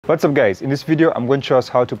What's up guys, in this video I'm going to show us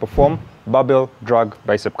how to perform barbell drag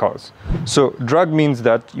bicep curls. So drag means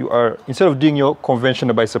that you are, instead of doing your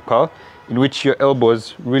conventional bicep curl in which your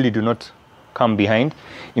elbows really do not come behind,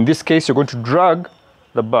 in this case you're going to drag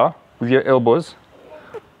the bar with your elbows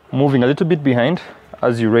moving a little bit behind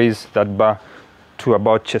as you raise that bar to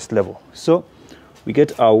about chest level. So we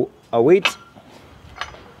get our weight.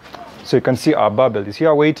 So you can see our barbell is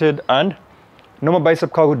here weighted, and normal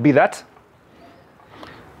bicep curl would be that.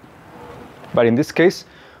 But in this case,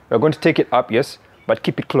 we're going to take it up, yes, but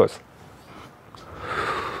keep it close.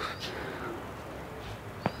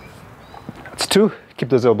 That's 2. Keep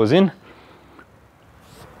those elbows in.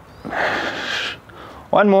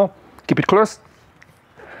 1 more. Keep it close.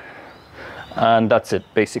 And that's it,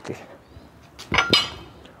 basically.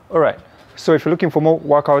 All right. So if you're looking for more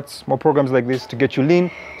workouts, more programs like this to get you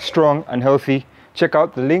lean, strong, and healthy, check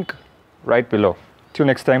out the link right below. Till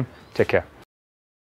next time, take care.